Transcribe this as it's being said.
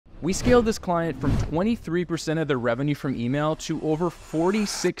We scaled this client from 23% of their revenue from email to over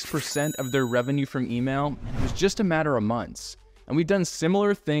 46% of their revenue from email. It was just a matter of months. And we've done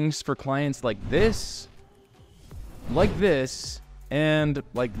similar things for clients like this, and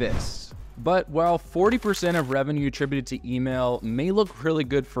like this. But while 40% of revenue attributed to email may look really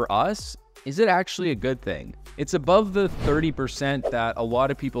good for us, is it actually a good thing? It's above the 30% that a lot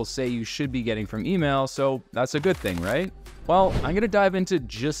of people say you should be getting from email, so that's a good thing, right? Well, I'm gonna dive into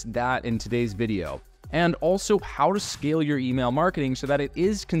just that in today's video, and also how to scale your email marketing so that it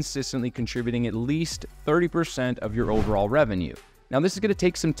is consistently contributing at least 30% of your overall revenue. Now, this is gonna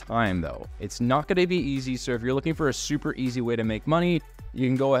take some time though. It's not gonna be easy, so if you're looking for a super easy way to make money, you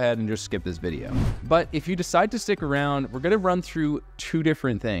can go ahead and just skip this video. But if you decide to stick around, we're gonna run through two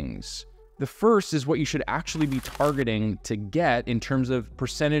different things. The first is what you should actually be targeting to get in terms of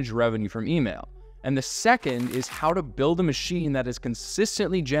percentage revenue from email. And the second is how to build a machine that is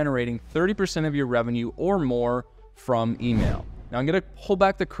consistently generating 30% of your revenue or more from email. Now, I'm gonna pull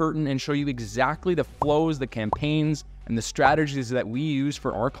back the curtain and show you exactly the flows, the campaigns, and the strategies that we use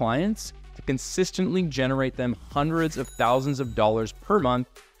for our clients to consistently generate them hundreds of thousands of dollars per month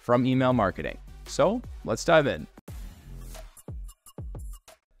from email marketing. So let's dive in.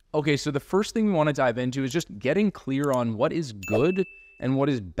 Okay, so the first thing we want to dive into is just getting clear on what is good and what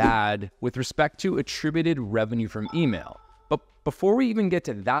is bad with respect to attributed revenue from email. But before we even get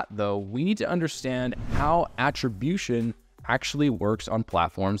to that though, we need to understand how attribution actually works on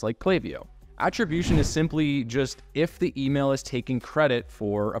platforms like Klaviyo. Attribution is simply just if the email is taking credit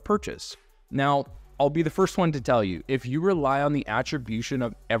for a purchase. Now, I'll be the first one to tell you, if you rely on the attribution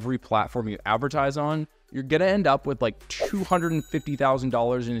of every platform you advertise on, you're gonna end up with like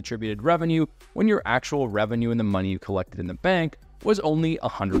 $250,000 in attributed revenue when your actual revenue and the money you collected in the bank was only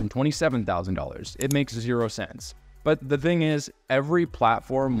 $127,000. It makes zero sense. But the thing is, every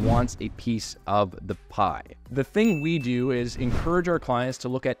platform wants a piece of the pie. The thing we do is encourage our clients to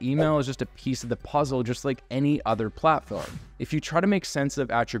look at email as just a piece of the puzzle, just like any other platform. If you try to make sense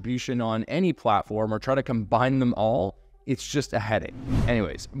of attribution on any platform or try to combine them all, it's just a headache.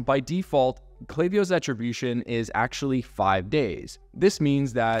 Anyways, by default, Klaviyo's attribution is actually 5 days. This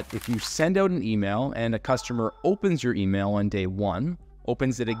means that if you send out an email and a customer opens your email on day 1,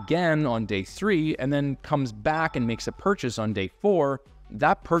 opens it again on day 3, and then comes back and makes a purchase on day 4,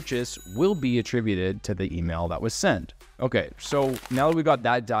 that purchase will be attributed to the email that was sent. Okay, so now that we got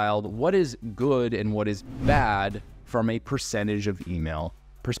that dialed, what is good and what is bad from a percentage of email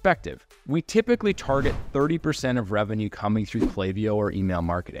perspective? We typically target 30% of revenue coming through Klaviyo or email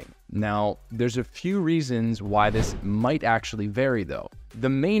marketing. Now, there's a few reasons why this might actually vary though. The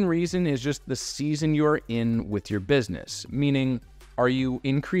main reason is just the season you're in with your business, meaning are you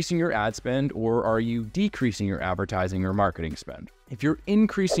increasing your ad spend or are you decreasing your advertising or marketing spend? If you're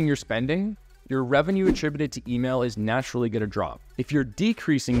increasing your spending, your revenue attributed to email is naturally going to drop. If you're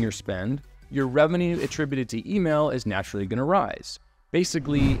decreasing your spend, your revenue attributed to email is naturally going to rise.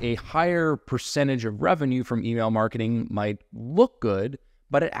 Basically, a higher percentage of revenue from email marketing might look good,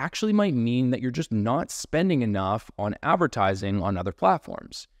 but it actually might mean that you're just not spending enough on advertising on other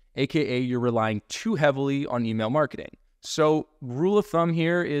platforms, aka you're relying too heavily on email marketing. So rule of thumb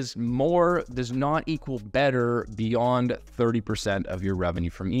here is more does not equal better beyond 30% of your revenue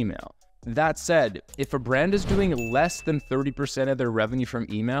from email. That said, if a brand is doing less than 30% of their revenue from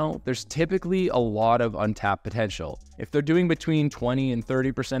email, there's typically a lot of untapped potential. If they're doing between 20 and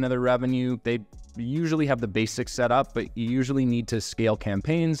 30% of their revenue, they usually have the basics set up, but you usually need to scale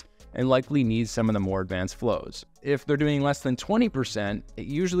campaigns and likely need some of the more advanced flows. If they're doing less than 20%, it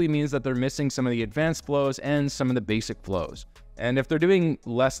usually means that they're missing some of the advanced flows and some of the basic flows. And if they're doing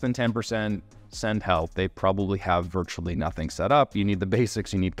less than 10%, send help. They probably have virtually nothing set up. You need the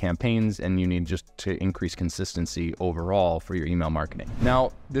basics, you need campaigns, and you need just to increase consistency overall for your email marketing.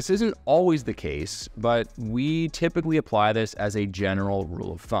 Now, this isn't always the case, but we typically apply this as a general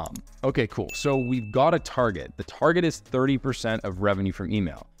rule of thumb. Okay, cool. So we've got a target. The target is 30% of revenue from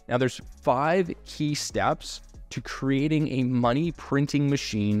email. Now, there's 5 key steps to creating a money printing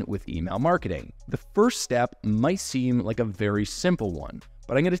machine with email marketing. The first step might seem like a very simple one,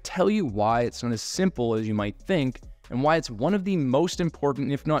 but I'm going to tell you why it's not as simple as you might think and why it's one of the most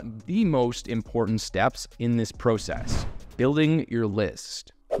important, if not the most important steps in this process. Building your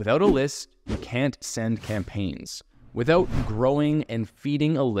list. Without a list, you can't send campaigns. Without growing and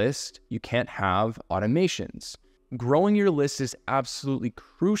feeding a list, you can't have automations. Growing your list is absolutely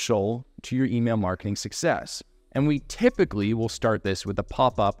crucial to your email marketing success. And we typically will start this with a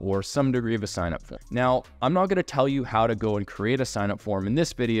pop-up or some degree of a sign-up form. Now, I'm not going to tell you how to go and create a sign-up form in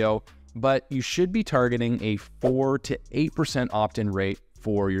this video, but you should be targeting a 4 to 8% opt-in rate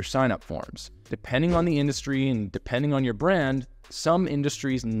for your sign-up forms. Depending on the industry and depending on your brand, some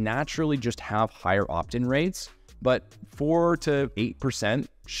industries naturally just have higher opt-in rates, but 4 to 8%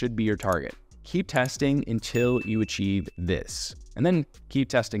 should be your target. Keep testing until you achieve this, and then keep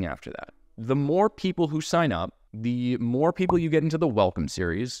testing after that. The more people who sign up, the more people you get into the welcome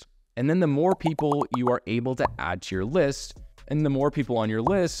series, and then the more people you are able to add to your list, and the more people on your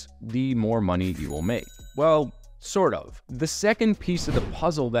list, the more money you will make. Well, sort of. The second piece of the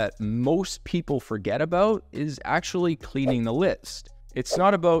puzzle that most people forget about is actually cleaning the list. It's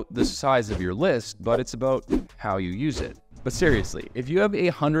not about the size of your list, but it's about how you use it. But seriously, if you have a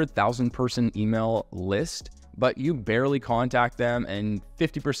 100,000 person email list, but you barely contact them and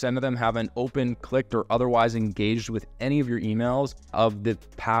 50% of them haven't opened, clicked, or otherwise engaged with any of your emails of the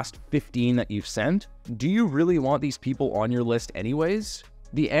past 15 that you've sent, do you really want these people on your list anyways?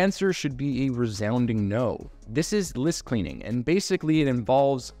 The answer should be a resounding no. This is list cleaning, and basically it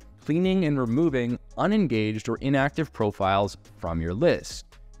involves cleaning and removing unengaged or inactive profiles from your list.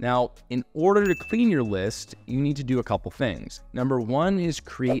 Now, in order to clean your list, you need to do a couple things. Number one is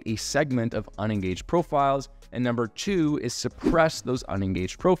create a segment of unengaged profiles, and number two is suppress those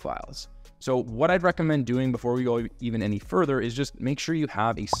unengaged profiles. So what I'd recommend doing before we go even any further is just make sure you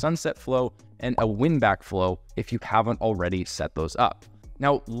have a sunset flow and a win back flow if you haven't already set those up.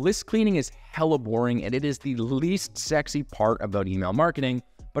 Now, list cleaning is hella boring, and it is the least sexy part about email marketing,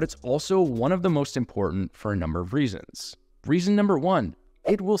 but it's also one of the most important for a number of reasons. Reason number one,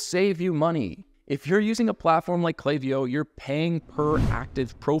 it will save you money. If you're using a platform like Klaviyo, you're paying per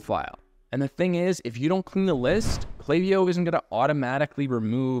active profile. And the thing is, if you don't clean the list, Klaviyo isn't going to automatically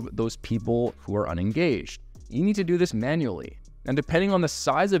remove those people who are unengaged. You need to do this manually. And depending on the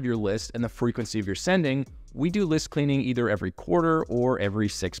size of your list and the frequency of your sending, we do list cleaning either every quarter or every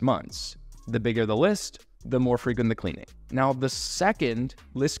 6 months. The bigger the list, the more frequent the cleaning. Now, the second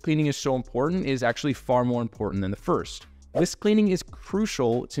list cleaning is so important is actually far more important than the first. List cleaning is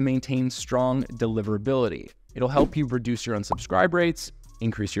crucial to maintain strong deliverability. It'll help you reduce your unsubscribe rates,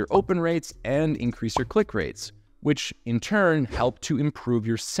 increase your open rates, and increase your click rates, which in turn help to improve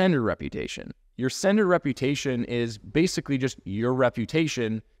your sender reputation. Your sender reputation is basically just your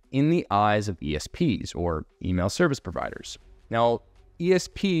reputation in the eyes of ESPs, or email service providers. Now,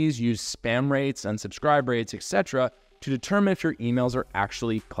 ESPs use spam rates, unsubscribe rates, etc. to determine if your emails are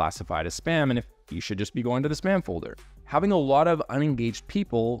actually classified as spam and if you should just be going to the spam folder. Having a lot of unengaged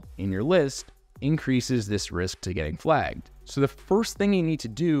people in your list increases this risk to getting flagged. So the first thing you need to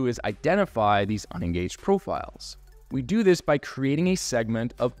do is identify these unengaged profiles. We do this by creating a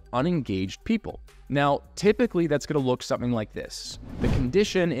segment of unengaged people. Now, typically that's going to look something like this. The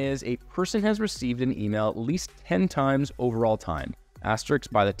condition is a person has received an email at least 10 times overall time,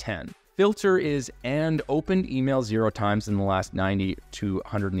 asterisk by the 10. Filter is and opened email 0 times in the last 90 to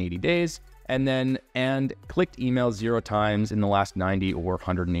 180 days, and then and clicked email 0 times in the last 90 or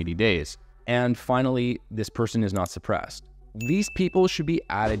 180 days. And finally, this person is not suppressed. These people should be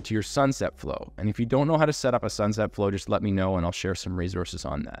added to your sunset flow. And if you don't know how to set up a sunset flow, just let me know and I'll share some resources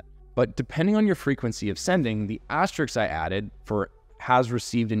on that. But depending on your frequency of sending, the asterisks I added for has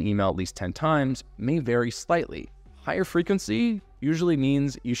received an email at least 10 times may vary slightly. Higher frequency usually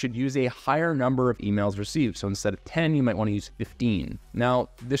means you should use a higher number of emails received. So instead of 10, you might want to use 15. Now,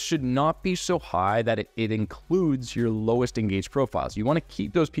 this should not be so high that it includes your lowest engaged profiles. You want to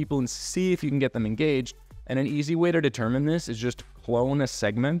keep those people and see if you can get them engaged. And an easy way to determine this is just clone a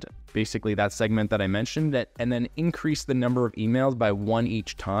segment, basically that segment that I mentioned, and then increase the number of emails by 1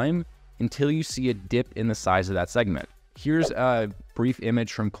 each time until you see a dip in the size of that segment. Here's a brief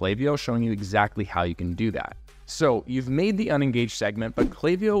image from Klaviyo showing you exactly how you can do that. So you've made the unengaged segment, but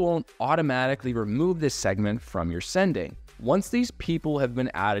Klaviyo won't automatically remove this segment from your sending. Once these people have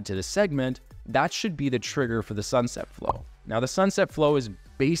been added to the segment, that should be the trigger for the sunset flow. Now, the sunset flow is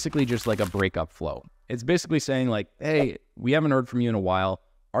basically just like a breakup flow. It's basically saying like, hey, we haven't heard from you in a while.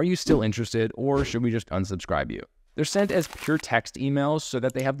 Are you still interested, or should we just unsubscribe you? They're sent as pure text emails so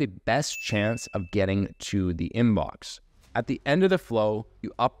that they have the best chance of getting to the inbox. At the end of the flow,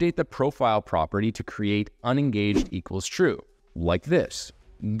 you update the profile property to create unengaged equals true, like this.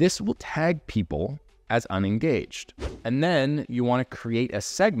 This will tag people as unengaged. And then you want to create a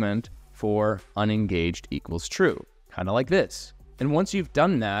segment for unengaged equals true, kind of like this. And once you've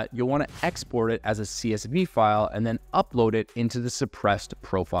done that, you'll want to export it as a CSV file and then upload it into the suppressed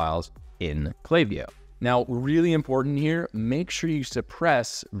profiles in Klaviyo. Now, really important here, make sure you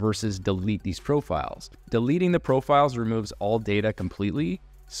suppress versus delete these profiles. Deleting the profiles removes all data completely.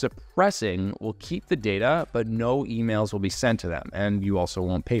 Suppressing will keep the data, but no emails will be sent to them, and you also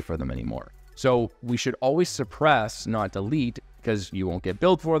won't pay for them anymore. So we should always suppress, not delete, because you won't get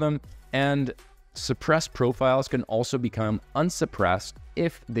billed for them. And suppressed profiles can also become unsuppressed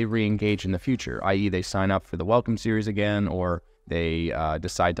if they re-engage in the future, i.e. they sign up for the welcome series again, or they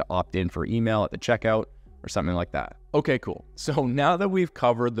decide to opt in for email at the checkout or something like that. Okay, cool. So now that we've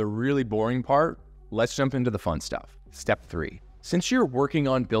covered the really boring part, let's jump into the fun stuff. Step 3. Since you're working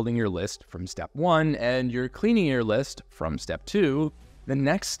on building your list from step 1 and you're cleaning your list from step 2, the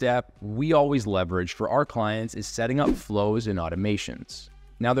next step we always leverage for our clients is setting up flows and automations.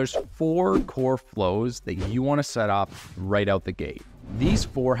 Now there's 4 core flows that you want to set up right out the gate. These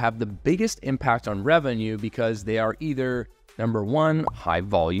 4 have the biggest impact on revenue because they are either number 1, high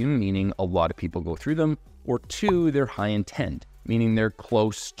volume, meaning a lot of people go through them, or 2, they're high intent, meaning they're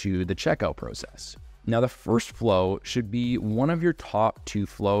close to the checkout process. Now the first flow should be one of your top 2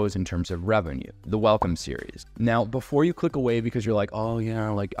 flows in terms of revenue, the welcome series. Now before you click away because you're like, oh yeah,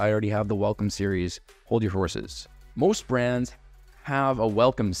 like I already have the welcome series, hold your horses. Most brands have a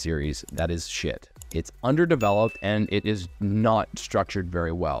welcome series that is shit. It's underdeveloped and it is not structured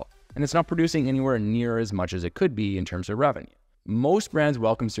very well. And it's not producing anywhere near as much as it could be in terms of revenue. Most brands'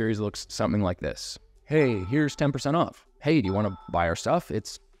 welcome series looks something like this. Hey, here's 10% off. Hey, do you want to buy our stuff?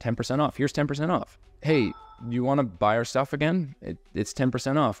 It's 10% off. Here's 10% off. Hey, do you want to buy our stuff again? It's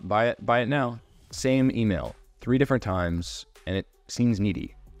 10% off. Buy it now. Same email, 3 different times, and it seems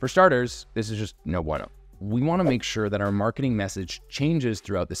needy. For starters, this is just no bueno. We want to make sure that our marketing message changes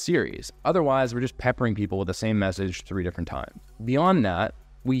throughout the series. Otherwise, we're just peppering people with the same message 3 different times. Beyond that,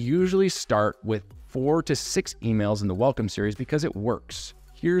 we usually start with 4 to 6 emails in the welcome series because it works.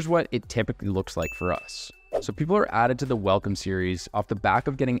 Here's what it typically looks like for us. So people are added to the welcome series off the back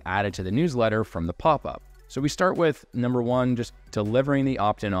of getting added to the newsletter from the pop-up. So we start with number 1, just delivering the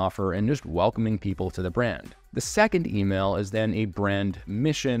opt-in offer and just welcoming people to the brand. The second email is then a brand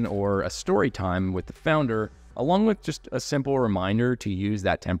mission or a story time with the founder, along with just a simple reminder to use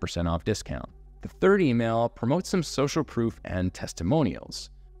that 10% off discount. The third email promotes some social proof and testimonials.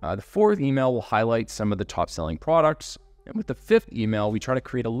 The fourth email will highlight some of the top selling products. And with the 5th email, we try to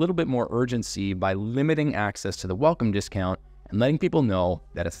create a little bit more urgency by limiting access to the welcome discount and letting people know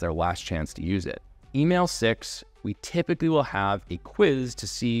that it's their last chance to use it. Email 6, we typically will have a quiz to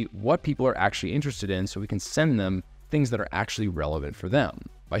see what people are actually interested in so we can send them things that are actually relevant for them.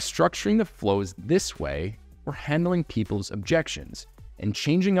 By structuring the flows this way, we're handling people's objections and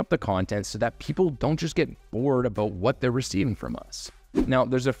changing up the content so that people don't just get bored about what they're receiving from us. Now,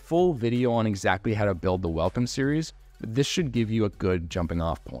 there's a full video on exactly how to build the welcome series, but this should give you a good jumping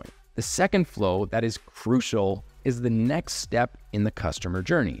off point. The second flow that is crucial is the next step in the customer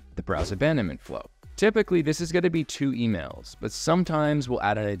journey, the browse abandonment flow. Typically, this is going to be 2 emails, but sometimes we'll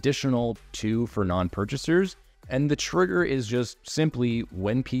add an additional 2 for non-purchasers, and the trigger is just simply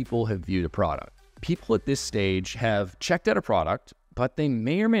when people have viewed a product. People at this stage have checked out a product, but they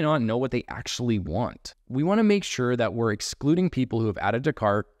may or may not know what they actually want. We want to make sure that we're excluding people who have added to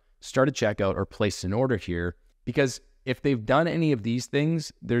cart, started checkout, or placed an order here, because if they've done any of these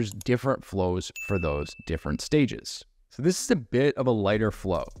things, there's different flows for those different stages. So this is a bit of a lighter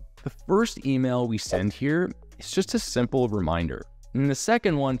flow. The first email we send here is just a simple reminder. And the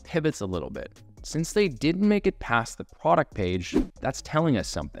second one pivots a little bit. Since they didn't make it past the product page, that's telling us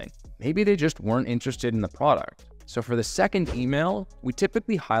something. Maybe they just weren't interested in the product. So for the second email, we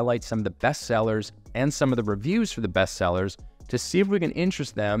typically highlight some of the best sellers and some of the reviews for the best sellers to see if we can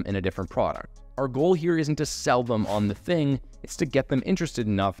interest them in a different product. Our goal here isn't to sell them on the thing, it's to get them interested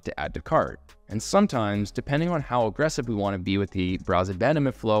enough to add to cart. And sometimes, depending on how aggressive we want to be with the browse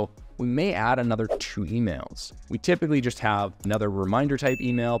abandonment flow, we may add another 2 emails. We typically just have another reminder type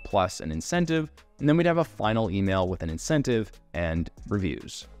email plus an incentive, and then we'd have a final email with an incentive and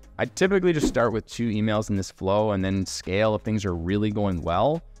reviews. I typically just start with 2 emails in this flow and then scale if things are really going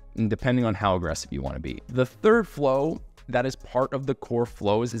well, and depending on how aggressive you want to be. The third flow that is part of the core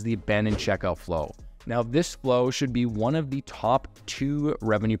flows is the abandoned checkout flow. Now, this flow should be one of the top 2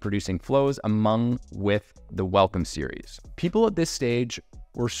 revenue producing flows among with the welcome series. People at this stage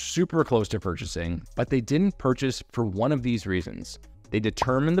were super close to purchasing, but they didn't purchase for one of these reasons. They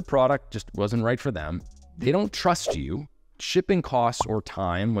determined the product just wasn't right for them. They don't trust you. Shipping costs or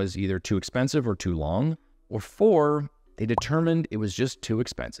time was either too expensive or too long, or 4, they determined it was just too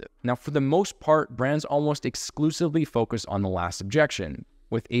expensive. Now, for the most part, brands almost exclusively focus on the last objection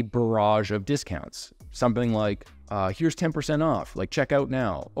with a barrage of discounts. Something like, here's 10% off, like check out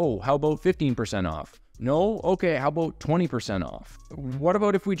now. Oh, how about 15% off? No? Okay, how about 20% off? What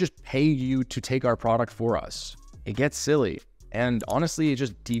about if we just pay you to take our product for us? It gets silly. And honestly, it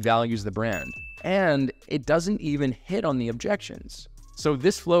just devalues the brand. And it doesn't even hit on the objections. So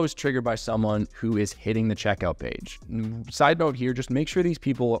this flow is triggered by someone who is hitting the checkout page. Side note here, just make sure these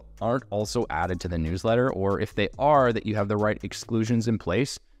people aren't also added to the newsletter, or if they are, that you have the right exclusions in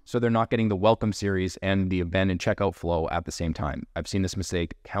place so they're not getting the welcome series and the abandoned checkout flow at the same time. I've seen this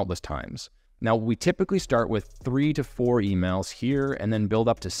mistake countless times. Now, we typically start with 3 to 4 emails here and then build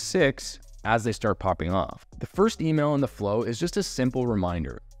up to 6 as they start popping off. The first email in the flow is just a simple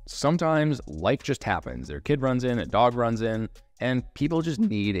reminder. Sometimes life just happens. Their kid runs in, a dog runs in, and people just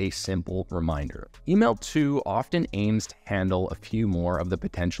need a simple reminder. Email 2 often aims to handle a few more of the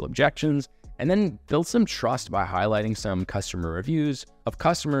potential objections and then build some trust by highlighting some customer reviews of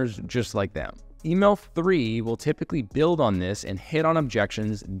customers just like them. Email 3 will typically build on this and hit on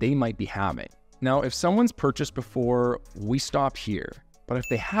objections they might be having. Now, if someone's purchased before, we stop here. But if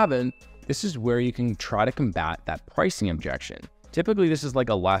they haven't, this is where you can try to combat that pricing objection. Typically, this is like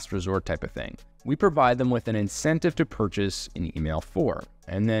a last resort type of thing. We provide them with an incentive to purchase in email 4.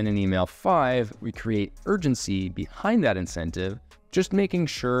 And then in email 5, we create urgency behind that incentive, just making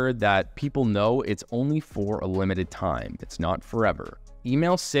sure that people know it's only for a limited time. It's not forever.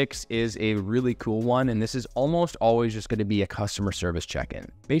 Email 6 is a really cool one, and this is almost always just going to be a customer service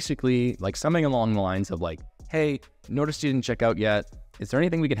check-in. Basically, like something along the lines of like, hey, noticed you didn't check out yet. Is there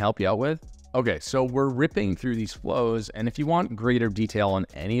anything we can help you out with? Okay, so we're ripping through these flows, and if you want greater detail on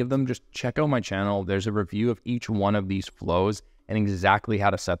any of them, just check out my channel. There's a review of each one of these flows and exactly how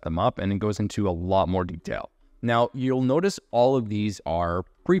to set them up, and it goes into a lot more detail. Now, you'll notice all of these are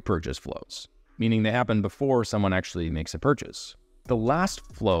pre-purchase flows, meaning they happen before someone actually makes a purchase. The last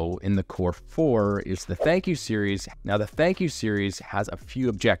flow in the core 4 is the thank you series. Now, the thank you series has a few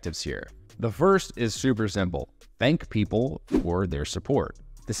objectives here. The first is super simple. Thank people for their support.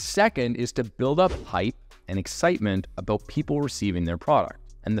 The second is to build up hype and excitement about people receiving their product.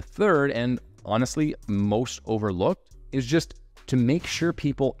 And the third, and honestly most overlooked, is just to make sure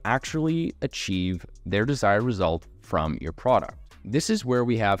people actually achieve their desired result from your product. This is where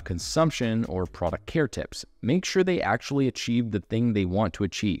we have consumption or product care tips. Make sure they actually achieve the thing they want to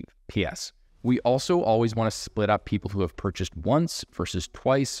achieve. P.S. We also always want to split up people who have purchased once versus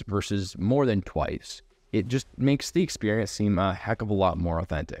twice versus more than twice. It just makes the experience seem a heck of a lot more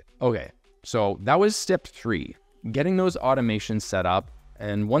authentic. Okay, so that was step 3, getting those automations set up.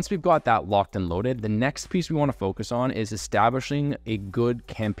 And once we've got that locked and loaded, the next piece we want to focus on is establishing a good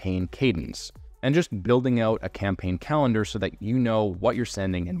campaign cadence and just building out a campaign calendar so that you know what you're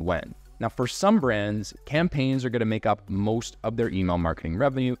sending and when. Now, for some brands, campaigns are going to make up most of their email marketing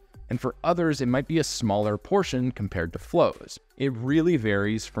revenue, and for others, it might be a smaller portion compared to flows. It really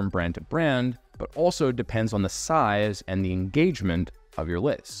varies from brand to brand, but also depends on the size and the engagement of your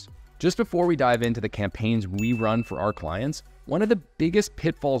list. Just before we dive into the campaigns we run for our clients, one of the biggest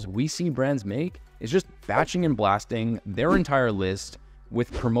pitfalls we see brands make is just batching and blasting their entire list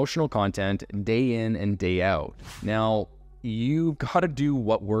with promotional content day in and day out. Now, you've got to do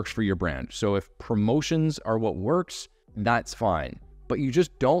what works for your brand. So if promotions are what works, that's fine. But you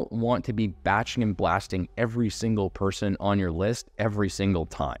just don't want to be batching and blasting every single person on your list every single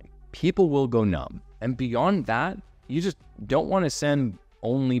time. People will go numb. And beyond that, you just don't want to send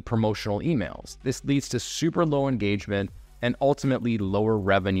only promotional emails. This leads to super low engagement and ultimately lower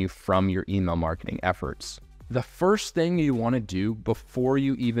revenue from your email marketing efforts. The first thing you want to do before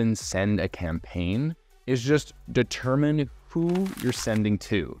you even send a campaign is just determine who you're sending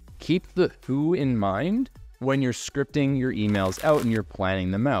to. Keep the who in mind when you're scripting your emails out and you're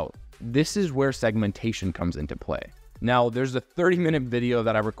planning them out. This is where segmentation comes into play. Now, there's a 30-minute video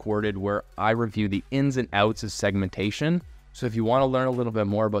that I recorded where I review the ins and outs of segmentation. So if you want to learn a little bit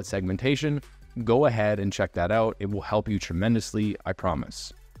more about segmentation, go ahead and check that out. It will help you tremendously, I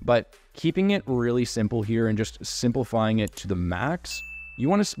promise. But keeping it really simple here and just simplifying it to the max, you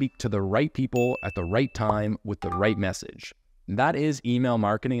want to speak to the right people at the right time with the right message. That is email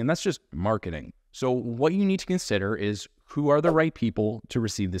marketing, and that's just marketing. So what you need to consider is who are the right people to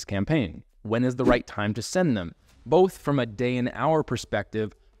receive this campaign? When is the right time to send them? Both from a day and hour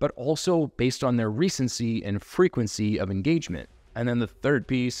perspective, but also based on their recency and frequency of engagement. And then the third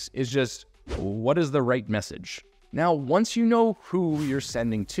piece is just, what is the right message? Now, once you know who you're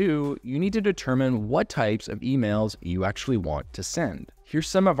sending to, you need to determine what types of emails you actually want to send. Here's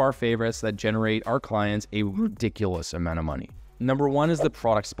some of our favorites that generate our clients a ridiculous amount of money. Number 1 is the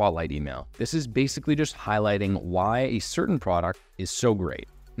product spotlight email. This is basically just highlighting why a certain product is so great.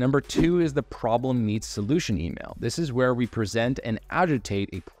 Number 2 is the problem meets solution email. This is where we present and agitate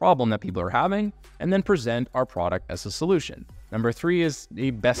a problem that people are having and then present our product as a solution. Number 3 is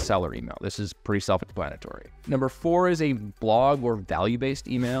a bestseller email. This is pretty self-explanatory. Number 4 is a blog or value-based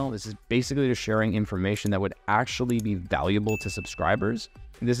email. This is basically just sharing information that would actually be valuable to subscribers.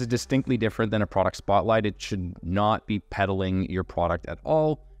 And this is distinctly different than a product spotlight. It should not be peddling your product at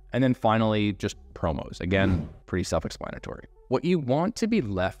all. And then finally, just promos. Again, pretty self-explanatory. What you want to be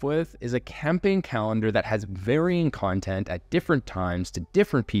left with is a campaign calendar that has varying content at different times to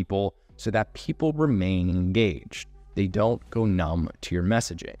different people so that people remain engaged. They don't go numb to your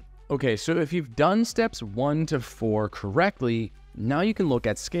messaging. Okay, so if you've done steps 1 to 4 correctly, now you can look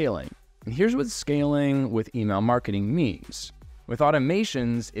at scaling. And here's what scaling with email marketing means. With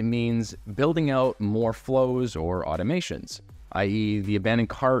automations, it means building out more flows or automations, i.e. the abandoned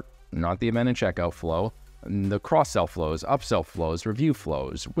cart, not the abandoned checkout flow, and the cross-sell flows, upsell flows, review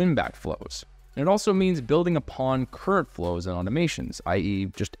flows, win-back flows. And it also means building upon current flows and automations, i.e.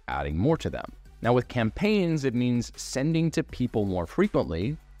 just adding more to them. Now with campaigns, it means sending to people more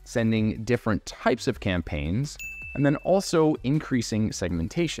frequently, sending different types of campaigns, and then also increasing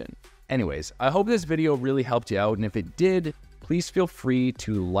segmentation. Anyways, I hope this video really helped you out, and if it did, please feel free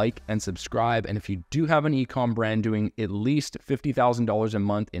to like and subscribe. And if you do have an e-com brand doing at least $50,000 a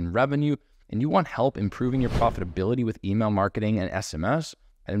month in revenue, and you want help improving your profitability with email marketing and SMS,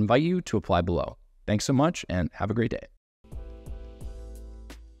 I invite you to apply below. Thanks so much and have a great day.